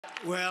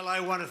Well, I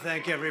want to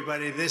thank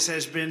everybody. This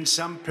has been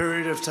some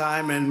period of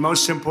time, and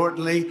most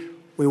importantly,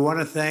 we want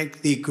to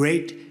thank the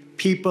great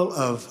people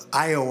of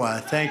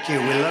Iowa. Thank you.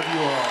 We love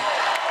you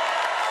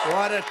all.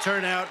 What a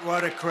turnout,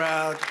 what a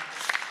crowd.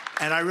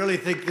 And I really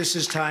think this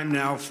is time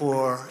now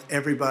for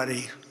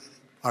everybody,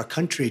 our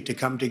country, to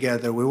come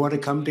together. We want to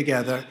come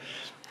together,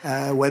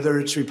 whether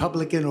it's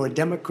Republican or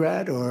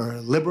Democrat or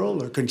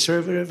liberal or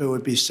conservative. It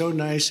would be so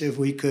nice if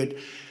we could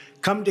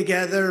come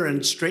together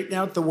and straighten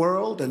out the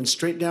world and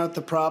straighten out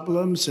the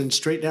problems and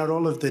straighten out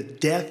all of the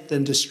death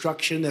and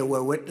destruction that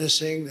we're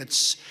witnessing.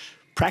 That's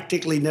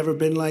practically never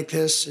been like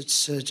this.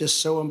 It's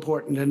just so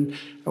important, and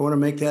I want to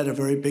make that a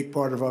very big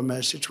part of our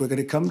message. We're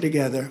going to come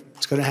together.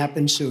 It's going to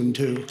happen soon,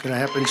 too. It's going to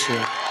happen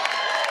soon.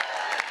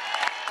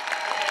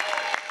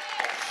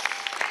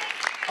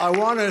 I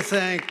want to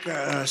thank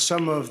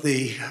some of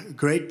the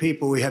great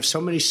people. We have so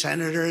many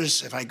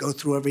senators. If I go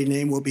through every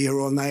name, we'll be here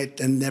all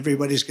night, and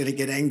everybody's going to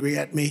get angry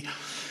at me.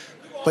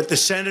 But the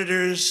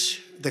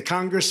senators, the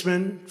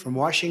congressmen from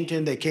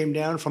Washington, they came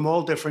down from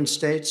all different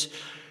states.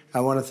 I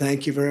want to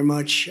thank you very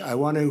much. I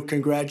want to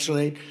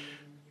congratulate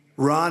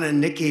Ron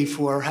and Nikki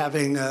for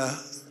having a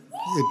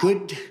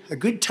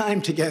good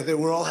time together.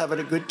 We're all having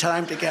a good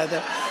time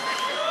together.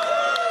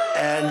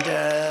 And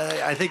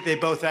I think they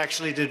both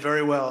actually did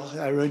very well.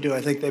 I really do.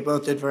 I think they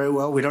both did very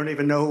well. We don't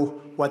even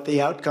know what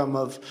the outcome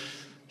of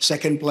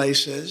second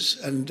place is.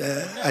 And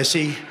I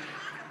see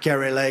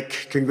Carrie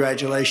Lake.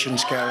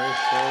 Congratulations, Carrie.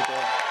 Very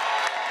good.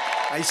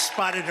 I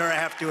spotted her, I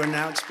have to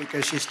announce,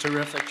 because she's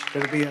terrific. She's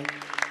going to be a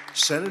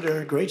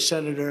senator, a great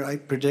senator, I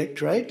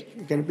predict, right?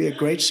 You're going to be a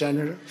great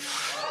senator.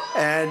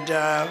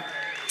 And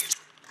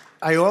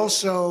I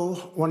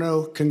also want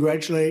to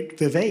congratulate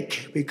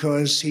Vivek,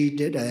 because he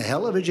did a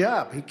hell of a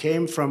job. He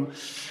came from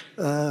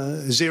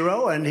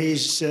 0, and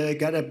he's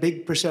got a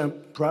big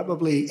percent,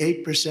 probably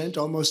 8%,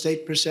 almost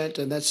 8%,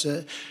 and that's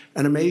an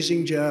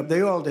amazing job.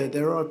 They all did.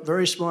 They're all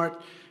very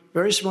smart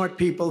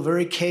people,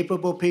 very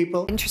capable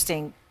people.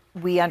 Interesting.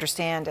 We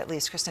understand, at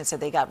least Kristen said,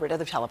 they got rid of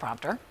the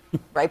teleprompter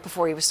right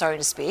before he was starting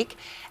to speak.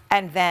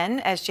 And then,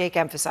 as Jake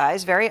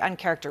emphasized, very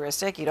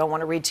uncharacteristic. You don't want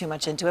to read too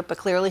much into it, but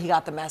clearly he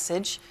got the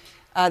message.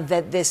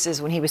 That this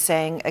is when he was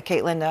saying,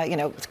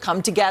 Caitlin,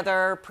 come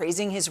together,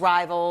 praising his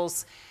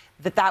rivals,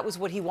 that was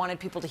what he wanted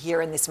people to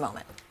hear in this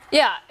moment.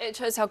 Yeah, it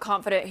shows how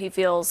confident he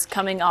feels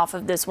coming off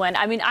of this win.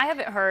 I mean, I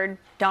haven't heard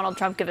Donald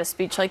Trump give a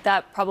speech like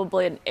that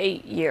probably in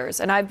 8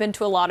 years, and I've been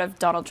to a lot of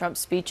Donald Trump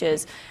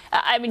speeches.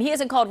 I mean, he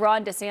hasn't called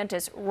Ron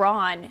DeSantis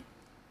Ron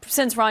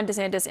since Ron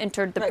DeSantis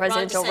entered the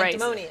presidential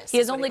race. He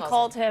has only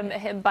called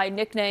him by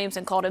nicknames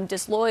and called him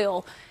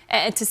disloyal.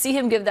 And to see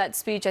him give that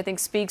speech, I think,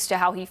 speaks to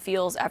how he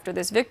feels after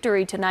this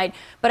victory tonight.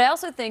 But I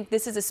also think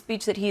this is a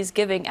speech that he's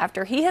giving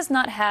after he has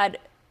not had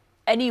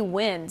any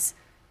wins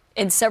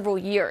in several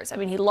years. I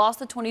mean, he lost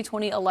the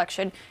 2020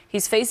 election.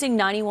 He's facing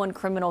 91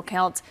 criminal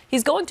counts.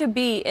 He's going to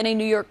be in a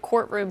New York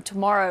courtroom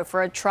tomorrow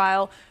for a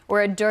trial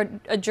where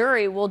a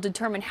jury will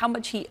determine how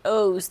much he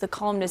owes the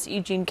columnist E.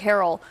 Jean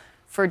Carroll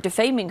for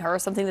defaming her,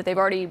 something that they've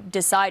already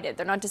decided.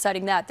 They're not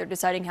deciding that. They're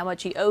deciding how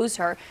much he owes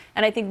her.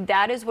 And I think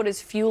that is what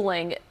is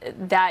fueling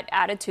that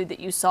attitude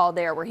that you saw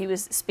there, where he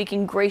was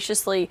speaking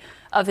graciously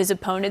of his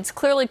opponents,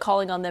 clearly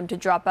calling on them to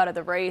drop out of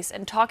the race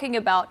and talking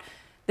about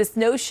this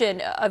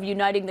notion of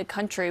uniting the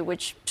country,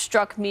 which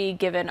struck me,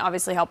 given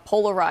obviously how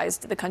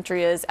polarized the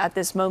country is at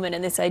this moment,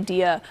 and this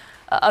idea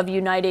of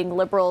uniting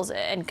liberals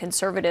and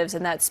conservatives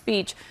in that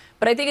speech.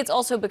 But I think it's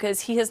also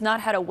because he has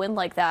not had a win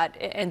like that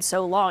in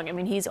so long. I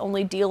mean, he's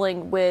only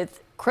dealing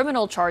with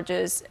criminal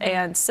charges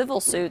and civil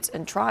suits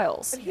and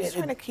trials. But he's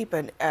trying to keep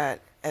a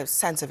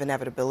sense of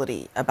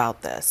inevitability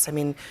about this. I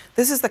mean,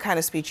 this is the kind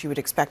of speech you would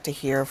expect to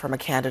hear from a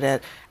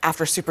candidate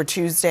after Super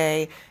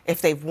Tuesday,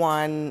 if they've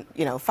won,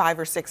 5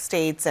 or 6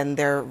 states and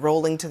they're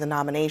rolling to the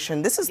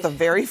nomination. This is the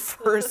very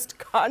first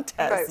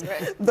contest,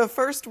 the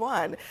first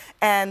one.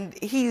 And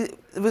he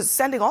was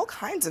sending all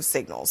kinds of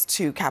signals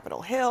to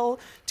Capitol Hill,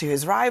 to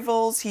his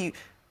rivals. He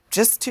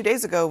just 2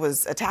 days ago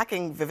was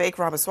attacking Vivek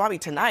Ramaswamy.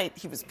 Tonight,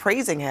 he was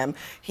praising him.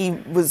 He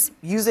was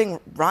using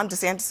Ron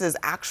DeSantis'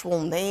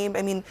 actual name.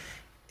 I mean,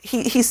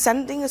 he's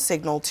sending a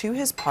signal to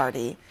his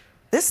party,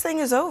 this thing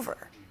is over.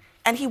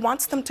 And he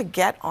wants them to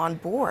get on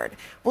board.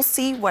 We'll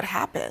see what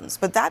happens.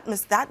 But that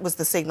was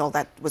the signal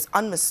that was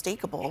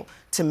unmistakable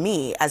to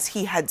me as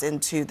he heads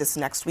into this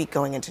next week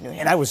going into New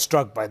Hampshire. And I was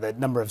struck by the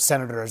number of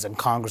senators and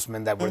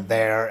congressmen that were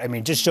there. I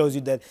mean, it just shows you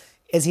that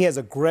as he has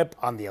a grip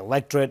on the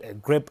electorate, a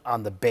grip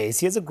on the base,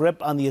 he has a grip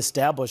on the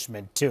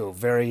establishment, too,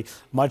 very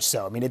much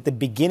so. I mean, at the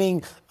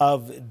beginning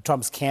of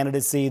Trump's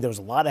candidacy, there was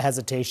a lot of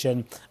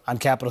hesitation on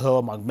Capitol Hill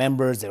among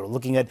members. They were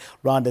looking at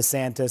Ron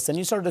DeSantis, and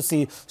you started to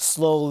see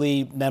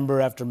slowly member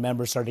after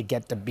member start to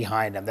get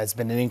behind him. That's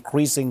been an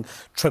increasing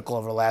trickle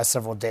over the last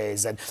several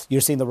days, and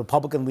you're seeing the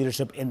Republican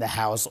leadership in the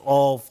House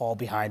all fall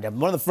behind him.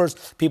 One of the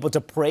first people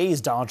to praise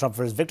Donald Trump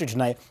for his victory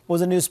tonight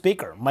was a new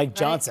speaker, Mike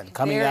Johnson,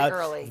 coming out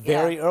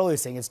very early,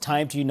 saying it's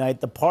time to unite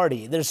the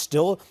party. There's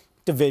still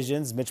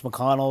divisions. Mitch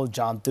McConnell,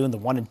 John Thune, the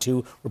 1 and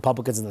 2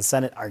 Republicans in the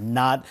Senate are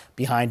not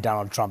behind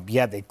Donald Trump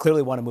yet. They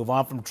clearly want to move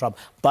on from Trump,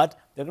 but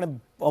they're going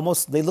to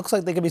they looks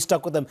like they could be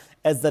stuck with him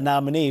as the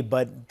nominee.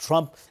 But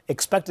Trump,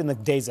 expect in the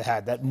days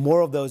ahead that more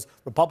of those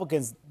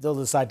Republicans, they'll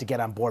decide to get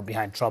on board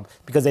behind Trump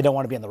because they don't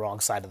want to be on the wrong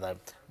side of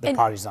the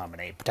party's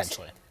nominee,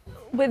 potentially.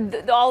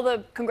 With all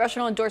the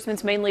congressional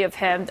endorsements, mainly of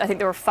him, I think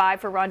there were 5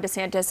 for Ron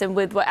DeSantis. And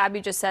with what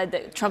Abby just said,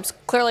 that Trump's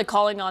clearly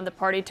calling on the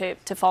party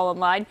to fall in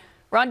line.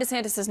 Ron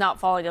DeSantis is not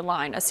falling in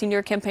line. A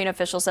senior campaign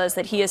official says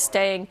that he is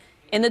staying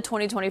in the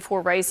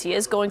 2024 race. He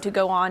is going to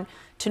go on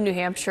to New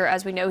Hampshire.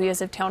 As we know, he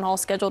has a town hall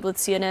scheduled with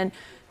CNN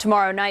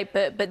tomorrow night.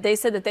 But they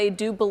said that they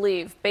do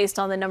believe, based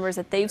on the numbers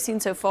that they've seen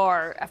so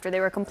far, after they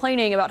were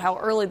complaining about how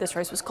early this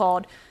race was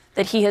called,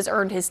 that he has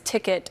earned his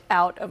ticket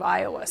out of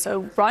Iowa.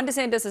 So Ron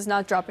DeSantis is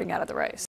not dropping out of the race.